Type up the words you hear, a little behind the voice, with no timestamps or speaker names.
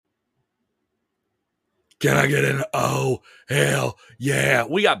Can I get an oh, hell yeah?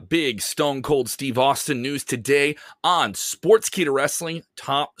 We got big Stone Cold Steve Austin news today on Sportskeeda Wrestling.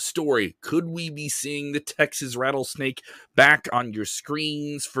 Top story. Could we be seeing the Texas Rattlesnake back on your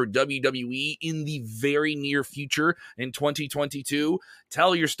screens for WWE in the very near future in 2022?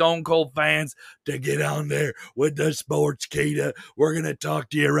 Tell your Stone Cold fans to get on there with the Sportskeeda. We're going to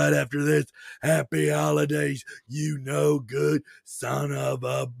talk to you right after this. Happy holidays, you no good son of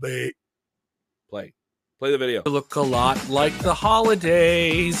a bitch. Play the video. Look a lot like the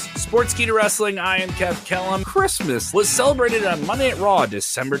holidays. Sportskeeda Wrestling, I am Kev Kellum. Christmas was celebrated on Monday at Raw,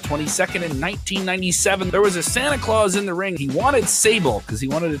 December 22nd in 1997. There was a Santa Claus in the ring. He wanted Sable because he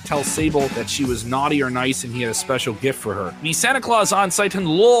wanted to tell Sable that she was naughty or nice and he had a special gift for her. The Santa Claus on site in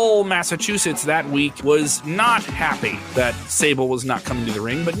Lowell, Massachusetts that week was not happy that Sable was not coming to the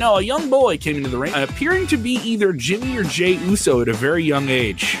ring, but no, a young boy came into the ring, appearing to be either Jimmy or Jay Uso at a very young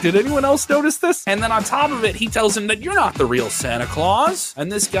age. Did anyone else notice this? And then on top of it, he tells him that you're not the real Santa Claus.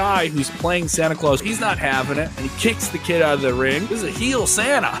 And this guy who's playing Santa Claus, he's not having it. And he kicks the kid out of the ring. This is a heel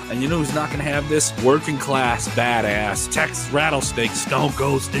Santa. And you know who's not going to have this? Working class, badass, Texas Rattlesnake, Stone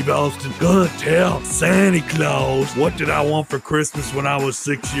Cold Steve Austin. Gonna tell Santa Claus what did I want for Christmas when I was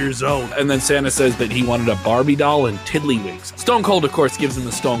 6 years old. And then Santa says that he wanted a Barbie doll and tiddlywinks. Stone Cold, of course, gives him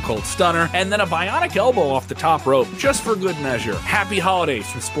the Stone Cold Stunner. And then a bionic elbow off the top rope, just for good measure. Happy holidays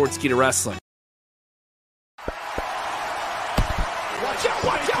from Sportskeeda Wrestling.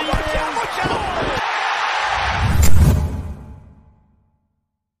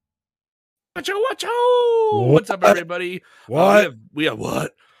 Watch out! What's up, everybody? What? We have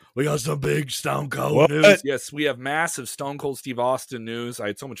what? We got some big Stone Cold news. Yes, we have massive Stone Cold Steve Austin news. I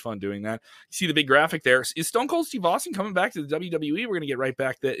had so much fun doing that. You see the big graphic there. Is Stone Cold Steve Austin coming back to the WWE? We're going to get right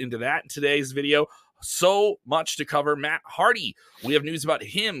back into that in today's video. So much to cover. Matt Hardy, we have news about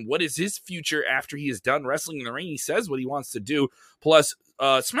him. What is his future after he is done wrestling in the ring? He says what he wants to do. Plus,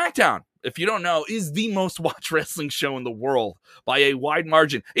 SmackDown, if you don't know, is the most watched wrestling show in the world by a wide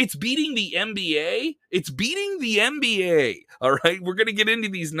margin. It's beating the NBA. All right, we're going to get into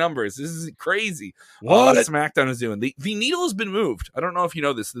these numbers. This is crazy. What SmackDown is doing. The needle has been moved. I don't know if you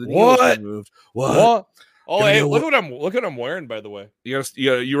know this. The needle has been moved. What? Oh, hey, look what I'm wearing, by the way.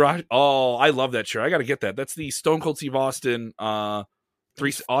 You're right. Oh, I love that shirt. I got to get that. That's the Stone Cold Steve Austin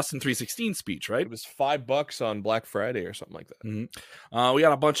Austin 316 speech, right? It was $5 on Black Friday or something like that. Mm-hmm. We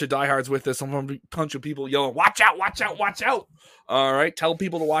got a bunch of diehards with us. A bunch of people yelling, "Watch out! Watch out! Watch out!" All right, tell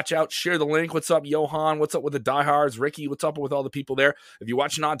people to watch out. Share the link. What's up, Johan? What's up with the diehards? Ricky, what's up with all the people there? If you're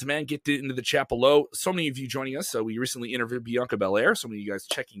watching on demand, get into the chat below. So many of you joining us. So we recently interviewed Bianca Belair. So many of you guys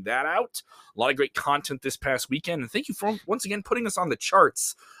checking that out. A lot of great content this past weekend. And thank you for once again putting us on the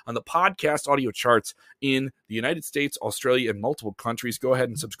charts, on the podcast audio charts in the United States, Australia, and multiple countries. Go ahead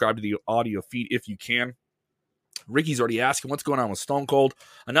and subscribe to the audio feed if you can. Ricky's already asking what's going on with Stone Cold.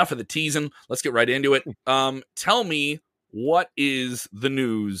 Enough of the teasing. Let's get right into it. Tell me, what is the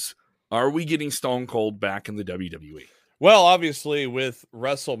news? Are we getting Stone Cold back in the WWE? Well, obviously, with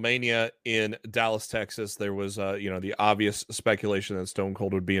WrestleMania in Dallas, Texas, there was, the obvious speculation that Stone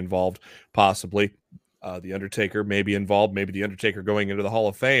Cold would be involved, possibly. The Undertaker may be involved, maybe the Undertaker going into the Hall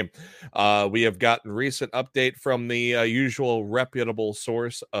of Fame. We have gotten recent update from the usual reputable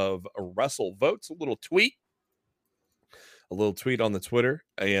source of Wrestle Votes, a little tweet on the Twitter,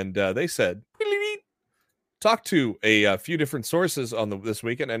 and they said, talked to a few different sources on this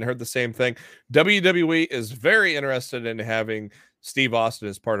weekend and heard the same thing. WWE is very interested in having Steve Austin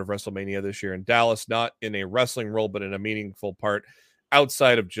as part of WrestleMania this year in Dallas, not in a wrestling role, but in a meaningful part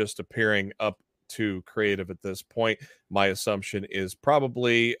outside of just appearing up to creative at this point. My assumption is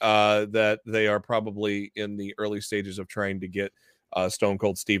probably that they are probably in the early stages of trying to get Stone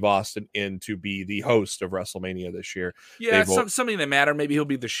Cold Steve Austin in to be the host of WrestleMania this year. Yeah, something that matter. Maybe he'll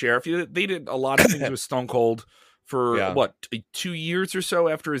be the sheriff. They did a lot of things with Stone Cold for 2 years or so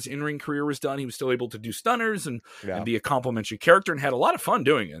after his in-ring career was done. He was still able to do stunners and be a complimentary character and had a lot of fun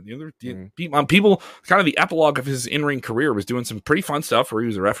doing it. People, kind of the epilogue of his in-ring career was doing some pretty fun stuff where he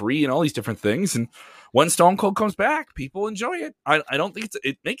was a referee and all these different things. And when Stone Cold comes back, people enjoy it. I don't think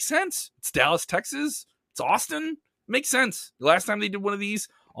it makes sense. It's Dallas, Texas. It's Austin. Makes sense. The last time they did one of these,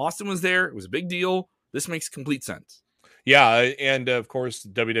 Austin was there. It was a big deal. This makes complete sense. Yeah, and of course,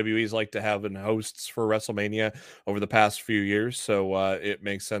 WWE's like to have hosts for WrestleMania over the past few years, so it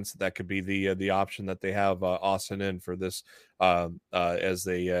makes sense that could be the option that they have Austin in for this, as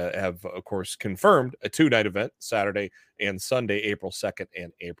they have, of course, confirmed a 2-night event, Saturday and Sunday, April 2nd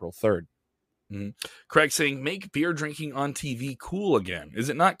and April 3rd. Mm-hmm. Craig saying, make beer drinking on TV cool again. Is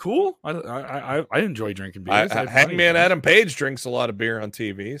it not cool? I enjoy drinking beers. Hangman Adam Page drinks a lot of beer on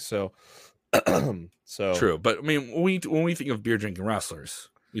TV, so So true. But I mean, when we think of beer drinking wrestlers,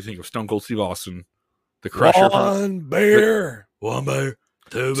 we think of Stone Cold Steve Austin, the Crusher, one beer,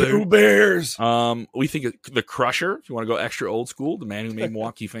 two bears. We think of the Crusher. If you want to go extra old school, the man who made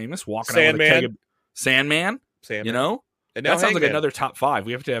Milwaukee famous, walking out with a Sandman. keg of Sandman. You know, and that sounds like another top 5.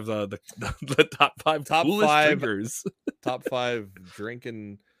 We have to have the top 5 coolest drinkers. Top 5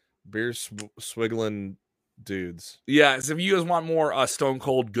 drinking beer swiggling dudes. Yeah, so if you guys want more Stone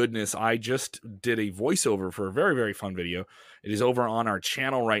Cold goodness, I just did a voiceover for a very, very fun video. It is over on our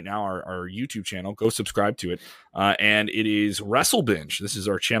channel right now, our YouTube channel. Go subscribe to it. And it is Wrestle Binge. This is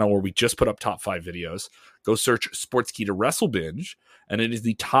our channel where we just put up top 5 videos. Go search Sportskeeda Wrestle Binge, and it is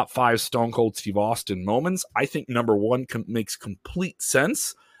the top 5 Stone Cold Steve Austin moments. I think number 1 makes complete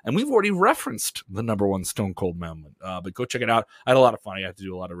sense. And we've already referenced the number 1 Stone Cold moment. But go check it out. I had a lot of fun. I had to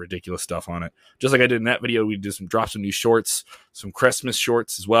do a lot of ridiculous stuff on it. Just like I did in that video, we did drop some new shorts, some Christmas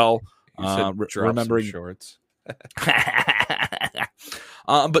shorts as well. Remembering shorts.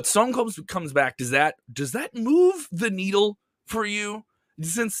 But Stone Cold comes back. Does that move the needle for you?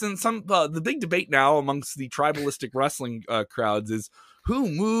 Since some the big debate now amongst the tribalistic wrestling crowds is who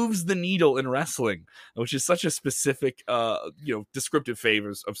moves the needle in wrestling, which is such a specific, descriptive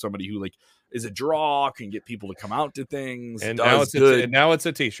favors of somebody who like is a draw, can get people to come out to things. And now it's a t-shirt.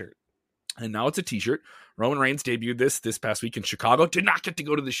 And now it's a t-shirt. Roman Reigns debuted this past week in Chicago. Did not get to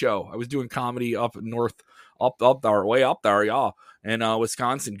go to the show. I was doing comedy up north, way up there, y'all. And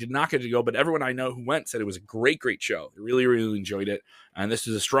Wisconsin. Did not get to go, but everyone I know who went said it was a great, great show. They really, really enjoyed it. And this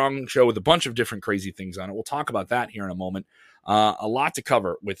is a strong show with a bunch of different crazy things on it. We'll talk about that here in a moment. A lot to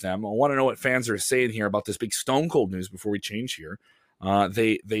cover with them. I want to know what fans are saying here about this big Stone Cold news before we change here.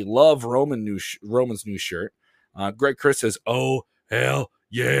 They love Roman's new shirt. Greg Chris says, "Oh hell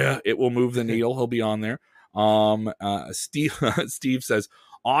yeah, it will move the needle." He'll be on there. Steve says,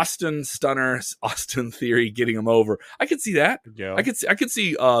 Austin Stunner, Austin Theory getting him over. I could see that. Yeah. I could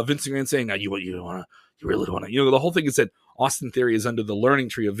see Vince McMahon saying, "Now you really want to." The whole thing is that Austin Theory is under the learning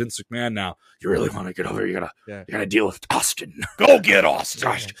tree of Vince McMahon now. You really want to get over. You gotta deal with Austin. Go get Austin.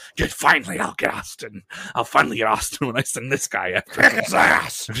 Gosh, finally, I'll get Austin. I'll finally get Austin when I send this guy after his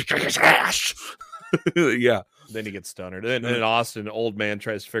ass. Kick his ass. Yeah. Then he gets stunnered. And Austin, old man,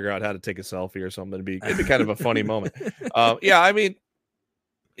 tries to figure out how to take a selfie or something. It'd be kind of a funny moment. I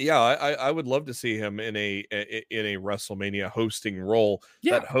would love to see him in a WrestleMania hosting role.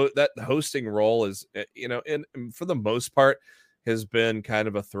 Yeah. That hosting role is, and for the most part, has been kind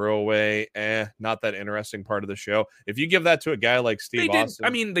of a throwaway, not that interesting part of the show. If you give that to a guy like Steve Austin, I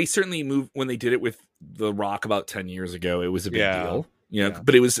mean, they certainly moved when they did it with The Rock about 10 years ago. It was a big deal.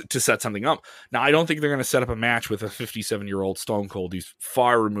 But it was to set something up. Now, I don't think they're going to set up a match with a 57-year-old Stone Cold who's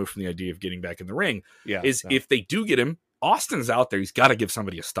far removed from the idea of getting back in the ring. If they do get him, Austin's out there. He's got to give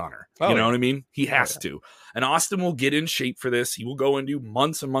somebody a stunner. You know what I mean? He has to. And Austin will get in shape for this. He will go and do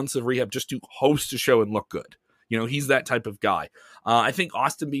months and months of rehab just to host a show and look good. He's that type of guy. I think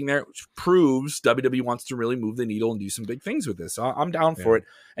Austin being there proves WWE wants to really move the needle and do some big things with this. I'm down for it.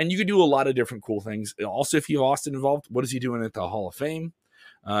 And you could do a lot of different cool things. Also, if you have Austin involved, what is he doing at the Hall of Fame?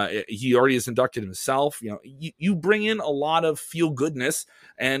 He already is inducted himself. You bring in a lot of feel goodness,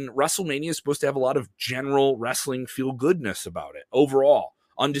 and WrestleMania is supposed to have a lot of general wrestling feel goodness about it. Overall,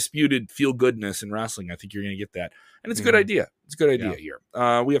 undisputed feel goodness in wrestling. I think you're going to get that. And it's a good idea. It's a good idea here.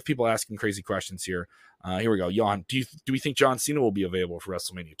 We have people asking crazy questions here. Here we go. Jan, do we think John Cena will be available for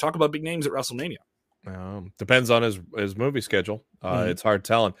WrestleMania? Talk about big names at WrestleMania. Depends on his movie schedule. It's hard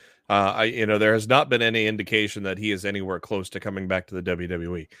telling. There has not been any indication that he is anywhere close to coming back to the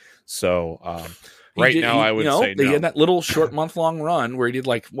WWE. So I would say they no. had that little short month-long run where he did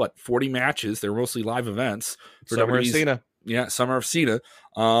 40 matches. They were mostly live events. For Summer of Cena. Yeah, Summer of Cena.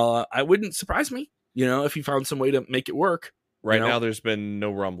 I wouldn't surprise me, if he found some way to make it work. Right now, there's been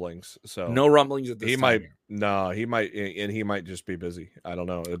no rumblings. So no rumblings at this time. He might just be busy. I don't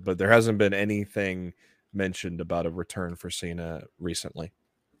know, but there hasn't been anything mentioned about a return for Cena recently.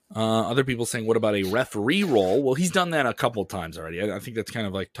 Other people saying, what about a referee role? Well, he's done that a couple of times already. I think that's kind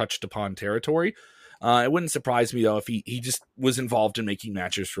of touched upon territory. It wouldn't surprise me, though, if he just was involved in making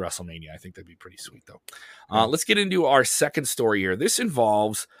matches for WrestleMania. I think that'd be pretty sweet, though. Let's get into our second story here. This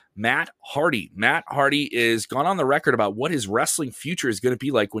involves Matt Hardy. Matt Hardy is gone on the record about what his wrestling future is going to be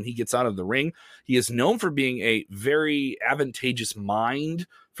like when he gets out of the ring. He is known for being a very advantageous mind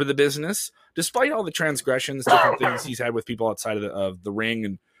for the business, despite all the transgressions, different things he's had with people outside of the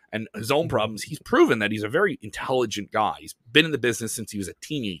ring and his own problems. He's proven that he's a very intelligent guy. He's been in the business since he was a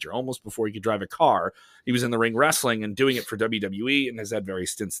teenager, almost before he could drive a car. He was in the ring wrestling and doing it for WWE and has had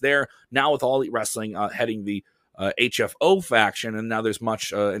various stints there. Now with All Elite Wrestling heading the HFO faction, and now there's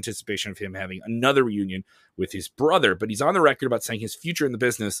much anticipation of him having another reunion with his brother. But he's on the record about saying his future in the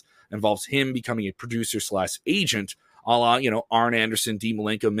business involves him becoming a producer/agent, a la, Arn Anderson, Dean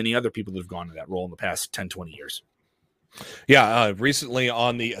Malenko, many other people that have gone to that role in the past 10, 20 years. Yeah, recently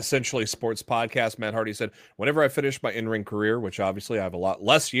on the Essentially Sports podcast, Matt Hardy said, "Whenever I finish my in-ring career, which obviously I have a lot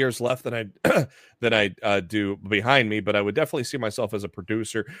less years left than I do behind me, but I would definitely see myself as a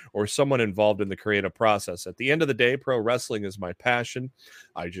producer or someone involved in the creative process. At the end of the day, pro wrestling is my passion.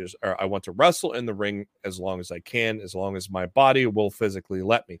 I want to wrestle in the ring as long as I can, as long as my body will physically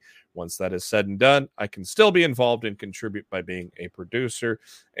let me. Once that is said and done, I can still be involved and contribute by being a producer,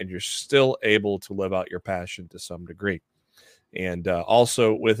 and you're still able to live out your passion to some degree." And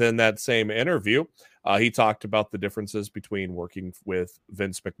also within that same interview, he talked about the differences between working with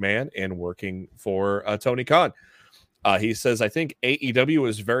Vince McMahon and working for Tony Khan. He says, "I think AEW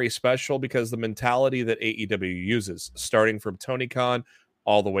is very special because the mentality that AEW uses, starting from Tony Khan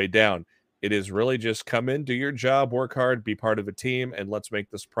all the way down, it is really just come in, do your job, work hard, be part of a team, and let's make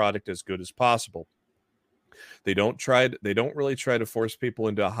this product as good as possible. They don't really try to force people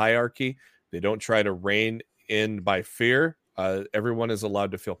into a hierarchy. They don't try to rein in by fear. Everyone is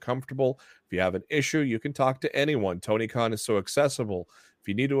allowed to feel comfortable. If you have an issue, you can talk to anyone. Tony Khan is so accessible. If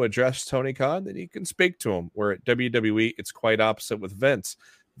you need to address Tony Khan, then you can speak to him. Where at WWE, it's quite opposite with Vince.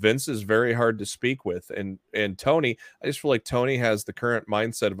 Vince is very hard to speak with. And Tony, I just feel like Tony has the current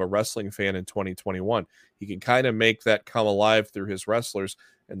mindset of a wrestling fan in 2021. He can kind of make that come alive through his wrestlers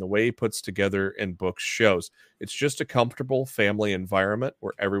and the way he puts together and books shows. It's just a comfortable family environment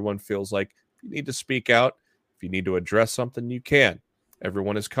where everyone feels like if you need to speak out, if you need to address something, you can.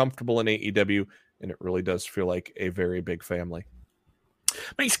 Everyone is comfortable in AEW, and it really does feel like a very big family."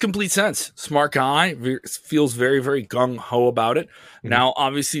 Makes complete sense. Smart guy, feels very, very gung-ho about it. Mm-hmm. Now,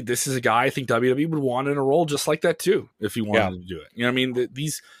 obviously, this is a guy I think WWE would want in a role just like that, too, if he wanted to do it. You know what I mean?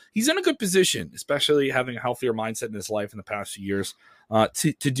 He's in a good position, especially having a healthier mindset in his life in the past few years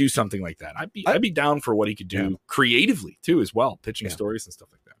to do something like that. I'd be down for what he could do creatively, too, as well, pitching stories and stuff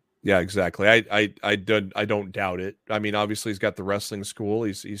like that. Yeah, exactly. I don't doubt it. I mean, obviously he's got the wrestling school.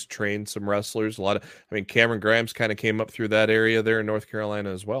 He's trained some wrestlers. Cameron Grimes kind of came up through that area there in North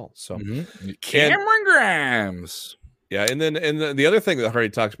Carolina as well. So Cameron Grimes. Yeah, and the other thing that Hardy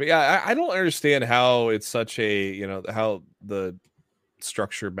talks about, I don't understand how it's such a, how the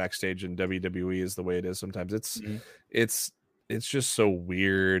structure backstage in WWE is the way it is sometimes. It's just so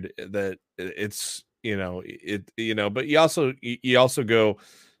weird that it's, but you also go,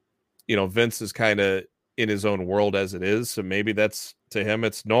 Vince is kind of in his own world as it is. So maybe that's, to him,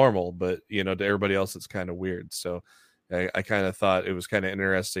 it's normal, but, to everybody else, it's kind of weird. So I kind of thought it was kind of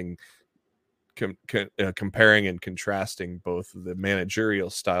interesting comparing and contrasting both the managerial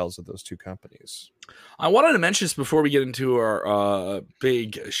styles of those two companies. I wanted to mention this before we get into our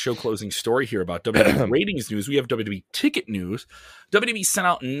big show closing story here about WWE ratings news. We have WWE ticket news. WWE sent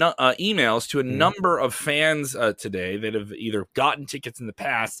out emails to a number of fans today that have either gotten tickets in the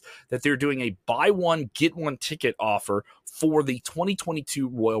past that they're doing a buy one, get one ticket offer for the 2022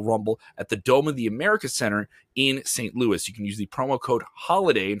 Royal Rumble at the Dome of the America Center in St. Louis. You can use the promo code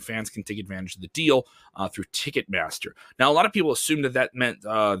HOLIDAY and fans can take advantage of the deal through Ticketmaster. Now, a lot of people assumed that meant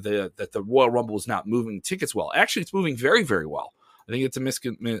that the Royal Rumble was not moving tickets well. Actually, it's moving very, very well. I think it's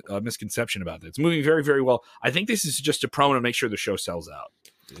a misconception about that. It's moving very, very well. I think this is just a promo to make sure the show sells out.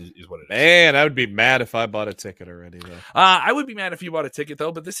 Is what it is. Man, I would be mad if I bought a ticket already, though. I would be mad if you bought a ticket,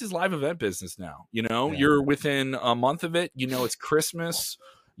 though, but this is live event business now. You're within a month of it. It's Christmas.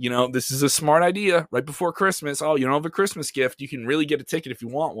 This is a smart idea right before Christmas. Oh, you don't have a Christmas gift. You can really get a ticket if you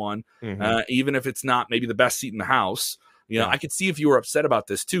want one, even if it's not maybe the best seat in the house. I could see if you were upset about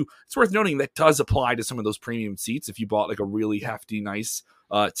this, too. It's worth noting that does apply to some of those premium seats if you bought like a really hefty, nice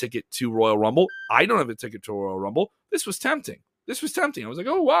ticket to Royal Rumble. I don't have a ticket to Royal Rumble. This was tempting. I was like,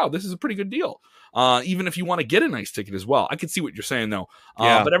 oh, wow, this is a pretty good deal. Even if you want to get a nice ticket as well. I can see what you're saying, though.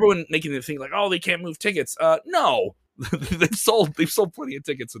 But everyone making the thing like, oh, they can't move tickets. No. they've sold plenty of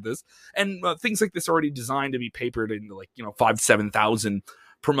tickets with this. And things like this are already designed to be papered into 5,000 to 7,000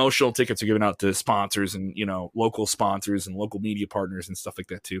 promotional tickets are given out to sponsors and, local sponsors and local media partners and stuff like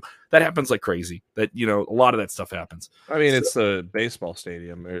that, too. That happens like crazy. That, a lot of that stuff happens. I mean, it's a baseball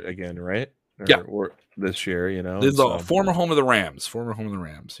stadium again, right? Or this year, This is a former home of the Rams.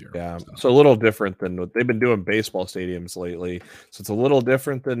 Here. Yeah, so a little different than what they've been doing baseball stadiums lately. So it's a little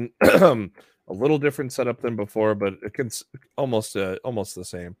different than a little different setup than before, but it can almost the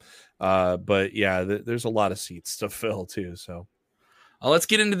same. But yeah, there's a lot of seats to fill too. So Let's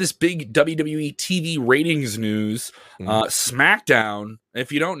get into this big WWE TV ratings news. SmackDown,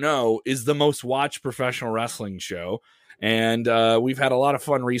 if you don't know, is the most watched professional wrestling show. And we've had a lot of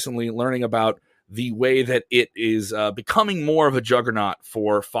fun recently learning about the way that it is becoming more of a juggernaut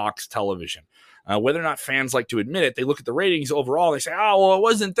for Fox television. Whether or not fans like to admit it, they look at the ratings overall. They say, oh, well, it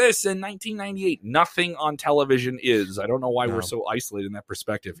wasn't this in 1998. Nothing on television is. I don't know why we're so isolated in that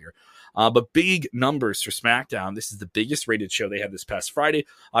perspective here. But big numbers for SmackDown. This is the biggest rated show they had this past Friday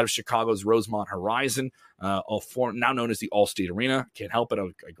out of Chicago's Rosemont Horizon, now known as the Allstate Arena. Can't help it.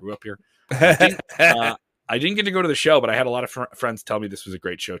 I grew up here. I didn't get to go to the show, but I had a lot of friends tell me this was a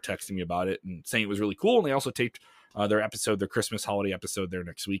great show, texting me about it and saying it was really cool. And they also taped their Christmas holiday episode there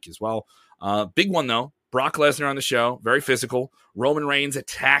next week as well. Big one, though. Brock Lesnar on the show, very physical. Roman Reigns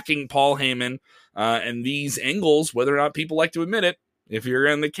attacking Paul Heyman. And these angles, whether or not people like to admit it, if you're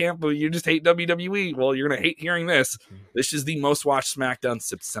in the camp of you just hate WWE, well, you're going to hate hearing this. This is the most watched SmackDown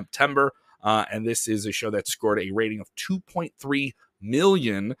since September. And this is a show that scored a rating of 2.3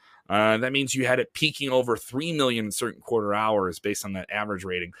 million. That means you had it peaking over 3 million in certain quarter hours based on that average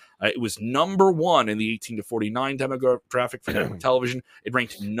rating. It was number one in the 18 to 49 demographic for network television. It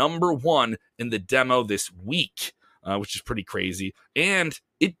ranked number one in the demo this week, which is pretty crazy. And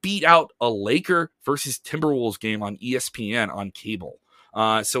it beat out a Laker versus Timberwolves game on ESPN on cable.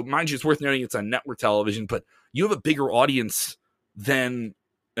 So mind you, it's worth noting it's on network television, but you have a bigger audience than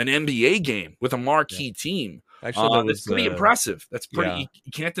an NBA game with a marquee team. Actually, that's pretty impressive. That's pretty.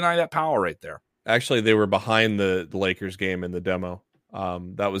 You can't deny that power right there. Actually, they were behind the Lakers game in the demo.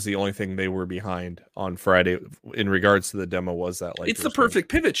 That was the only thing they were behind on Friday in regards to the demo. Was that Lakers? It's the perfect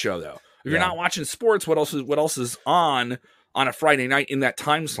pivot show, though. If you're not watching sports, what else is on a Friday night in that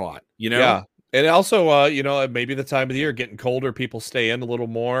time slot? You know. Yeah. And also, maybe the time of the year getting colder, people stay in a little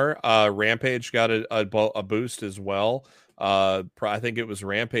more. Rampage got a boost as well. I think it was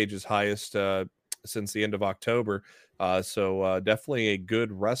Rampage's highest since the end of October. So definitely a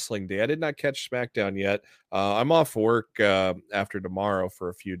good wrestling day. I did not catch SmackDown yet. I'm off work after tomorrow for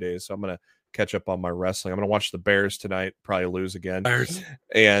a few days, so I'm going to catch up on my wrestling. I'm going to watch the Bears tonight, probably lose again. Bears.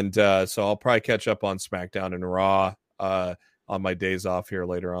 And so I'll probably catch up on SmackDown and Raw on my days off here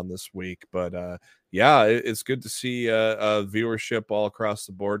later on this week. But it's good to see viewership all across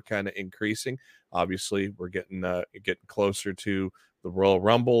the board kind of increasing. Obviously, we're getting closer to the Royal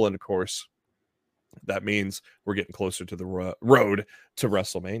Rumble, and of course, that means we're getting closer to the road to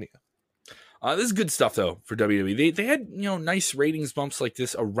WrestleMania. This is good stuff, though, for WWE. They had nice ratings bumps like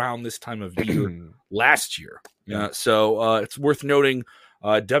this around this time of year last year. So it's worth noting.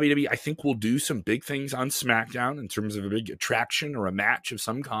 WWE, I think, will do some big things on SmackDown in terms of a big attraction or a match of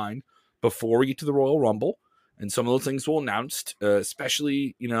some kind before we get to the Royal Rumble. And some of those things will announced,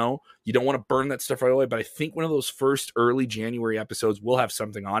 especially, you don't want to burn that stuff right away. But I think one of those first early January episodes will have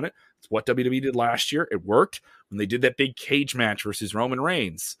something on it. It's what WWE did last year. It worked when they did that big cage match versus Roman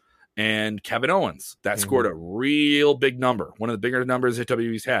Reigns and Kevin Owens. That scored a real big number, one of the bigger numbers that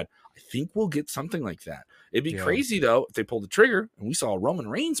WWE's had. I think we'll get something like that. It'd be crazy, though, if they pulled the trigger and we saw a Roman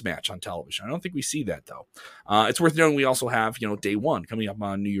Reigns match on television. I don't think we see that, though. It's worth noting we also have, day one coming up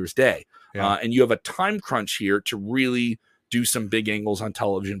on New Year's Day. And you have a time crunch here to really do some big angles on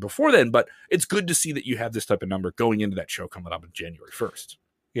television before then. But it's good to see that you have this type of number going into that show coming up on January 1st.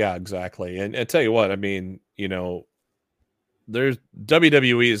 Yeah, exactly. And I tell you what, I mean, there's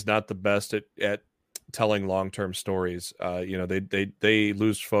WWE is not the best at telling long-term stories. They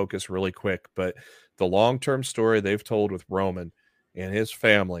lose focus really quick, but the long-term story they've told with Roman and his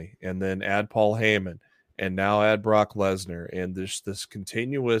family, and then add Paul Heyman, and now add Brock Lesnar, and this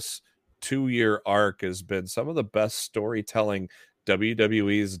continuous 2-year arc has been some of the best storytelling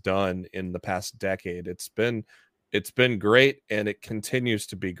WWE's done in the past decade. It's been great, and it continues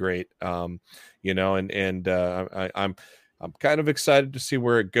to be great. I'm kind of excited to see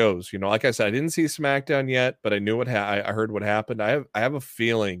where it goes. Like I said, I didn't see SmackDown yet, but I knew I heard what happened. I have a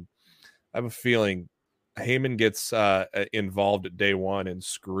feeling Heyman gets involved at day one and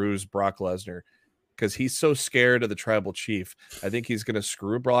screws Brock Lesnar because he's so scared of the tribal chief. I think he's going to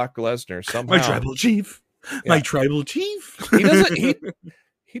screw Brock Lesnar somehow. My tribal chief. My tribal chief.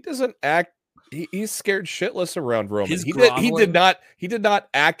 He doesn't act. He's scared shitless around Roman. He did not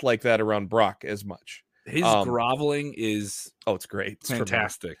act like that around Brock as much. His groveling is it's great. It's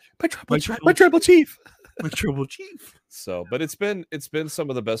fantastic. My tribal chief. My tribal chief. So, but it's been some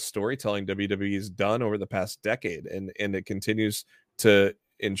of the best storytelling WWE's done over the past decade, and it continues to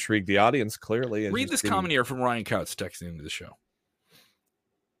intrigue the audience clearly. Read this comment here from Ryan Couts texting into the show.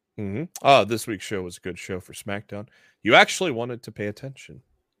 This week's show was a good show for SmackDown. You actually wanted to pay attention.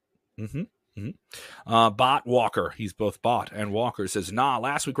 Bot Walker, he's both Bot and Walker, says, nah,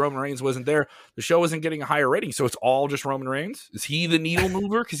 last week Roman Reigns wasn't there. The show wasn't getting a higher rating, so it's all just Roman Reigns. Is he the needle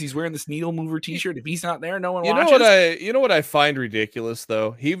mover because he's wearing this needle mover t-shirt? If he's not there, no one watches. You know what I find ridiculous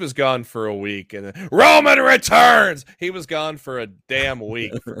though? He was gone for a week, and then Roman returns. He was gone for a damn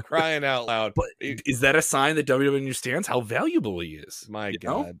week, for crying out loud. But is that a sign that WWE understands how valuable he is? My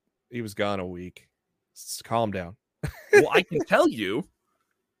God, he was gone a week. Calm down. Well, I can tell you,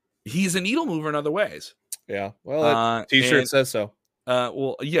 he's a needle mover in other ways. Yeah. Well, that t-shirt says so.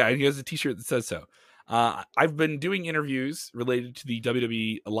 Well, yeah, he has a t-shirt that says so. I've been doing interviews related to the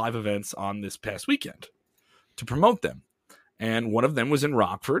WWE live events on this past weekend to promote them. And one of them was in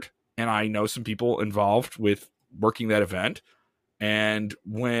Rockford. And I know some people involved with working that event. And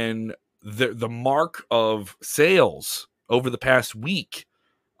when the mark of sales over the past week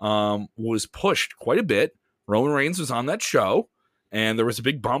was pushed quite a bit, Roman Reigns was on that show. And there was a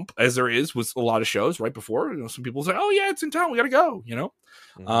big bump, as there is with a lot of shows right before. Some people say, "Oh yeah, it's in town. We got to go."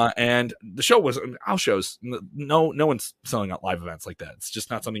 And the show was house shows. No one's selling out live events like that. It's just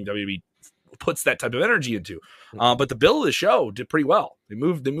not something WWE puts that type of energy into. But the bill of the show did pretty well. They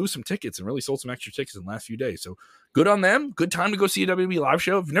moved some tickets and really sold some extra tickets in the last few days. So good on them. Good time to go see a WWE live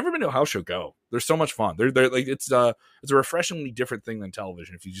show. If you've never been to a house show, go. They're so much fun. They're like it's a refreshingly different thing than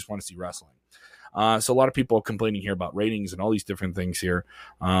television if you just want to see wrestling. So a lot of people are complaining here about ratings and all these different things here.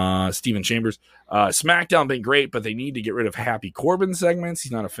 Steven Chambers, SmackDown been great, but they need to get rid of Happy Corbin segments.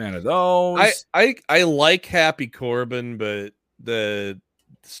 He's not a fan of those. I like Happy Corbin, but the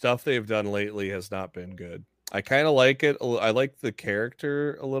stuff they've done lately has not been good. I kind of like it. I like the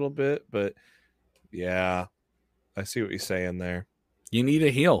character a little bit, but yeah, I see what you're saying there. You need a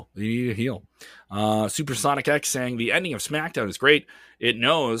heel. Supersonic X saying the ending of SmackDown is great. It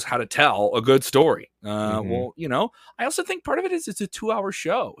knows how to tell a good story. Well, I also think part of it is it's a 2-hour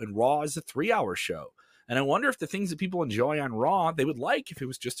show and Raw is a 3-hour show. And I wonder if the things that people enjoy on Raw, they would like if it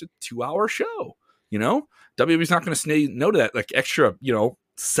was just a 2-hour show. WWE's not going to say no to that, like extra, $70,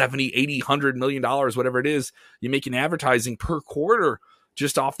 $80, $100 million, whatever it is you make in advertising per quarter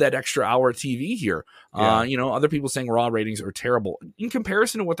just off that extra hour TV here. Yeah. Other people saying Raw ratings are terrible in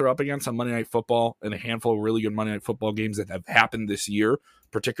comparison to what they're up against on Monday Night Football and a handful of really good Monday Night Football games that have happened this year,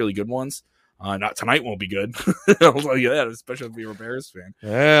 particularly good ones. Not tonight won't be good. I'll tell you that, especially if you're a Bears fan.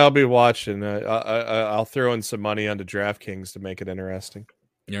 Yeah, I'll be watching. I'll throw in some money onto DraftKings to make it interesting.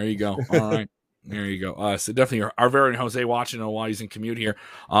 There you go. All right. There you go. So definitely our very own Jose watching while he's in commute here.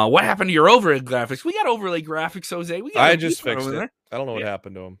 What happened to your overlay graphics? We got overlay graphics, Jose. I just fixed it. I don't know what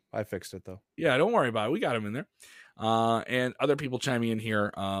happened to him. I fixed it though. Yeah, don't worry about it. We got him in there. And other people chiming in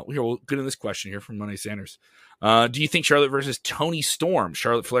here. We'll get in this question here from Money Sanders. Do you think Charlotte versus Toni Storm,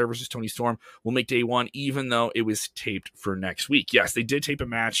 Charlotte Flair versus Toni Storm, will make day one, even though it was taped for next week? Yes, they did tape a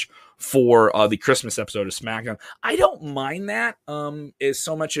match for the Christmas episode of SmackDown. I don't mind that as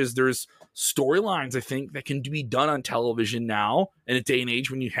so much as there's storylines, I think, that can be done on television now in a day and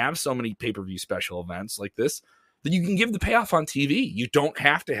age when you have so many pay-per-view special events like this, that you can give the payoff on TV. You don't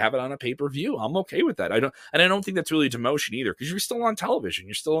have to have it on a pay-per-view. I'm okay with that. I don't think that's really a demotion either, because you're still on television.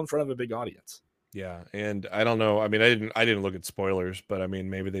 You're still in front of a big audience. Yeah, and I don't know. I mean, I didn't look at spoilers, but I mean,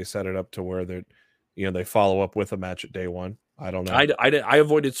 maybe they set it up to where they follow up with a match at day one. I don't know. I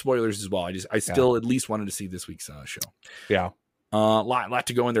avoided spoilers as well. I still at least wanted to see this week's show. Yeah. Lot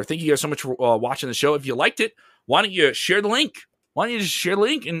to go in there. Thank you guys so much for watching the show. If you liked it, why don't you share the link? Why don't you just share the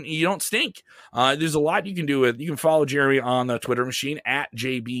link and you don't stink? There's a lot you can do with. You can follow Jeremy on the Twitter machine at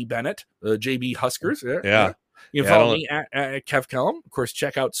JB Bennett, JB Huskers. Yeah. You can follow me at Kev Kellum. Of course,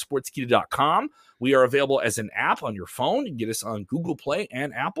 check out sportskeeda.com. We are available as an app on your phone. You can get us on Google Play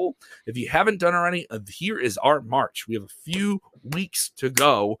and Apple. If you haven't done already, here is our march. We have a few weeks to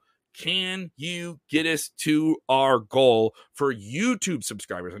go. Can you get us to our goal for YouTube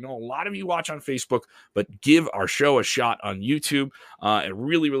subscribers? I know a lot of you watch on Facebook, but give our show a shot on YouTube. It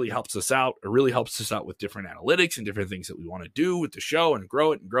really, really helps us out. It really helps us out with different analytics and different things that we want to do with the show and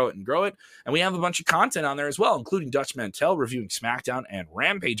grow it and grow it and grow it. And we have a bunch of content on there as well, including Dutch Mantell reviewing SmackDown and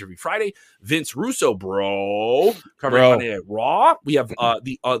Rampage every Friday. Vince Russo, covering Monday Night Raw. We have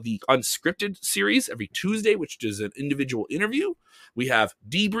the Unscripted series every Tuesday, which is an individual interview. We have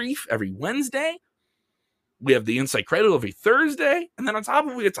Debrief every Wednesday. We have the Insight Credit every Thursday. And then on top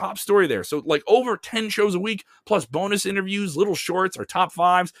of it, we get Top Story there. So like over 10 shows a week, plus bonus interviews, little shorts, our top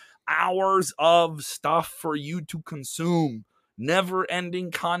fives, hours of stuff for you to consume.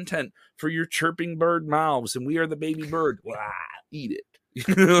 Never-ending content for your chirping bird mouths. And we are the baby bird. Wow, eat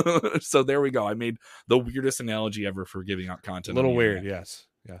it. So there we go. I made the weirdest analogy ever for giving out content. A little weird, yes.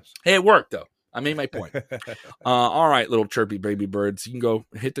 Hey, it worked, though. I made my point. All right, little chirpy baby birds. You can go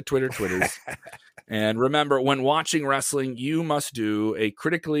hit the Twitters. And remember, when watching wrestling, you must do a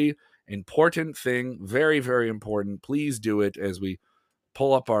critically important thing. Very, very important. Please do it as we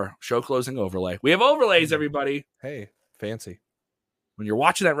pull up our show closing overlay. We have overlays, everybody. Hey, fancy. When you're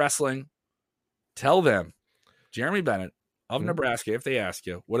watching that wrestling, tell them, Jeremy Bennett of Nebraska, if they ask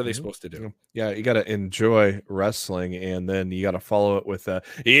you, what are they supposed to do? Yeah, you got to enjoy wrestling, and then you got to follow it with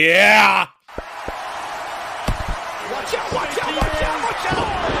yeah. Watch out, watch out.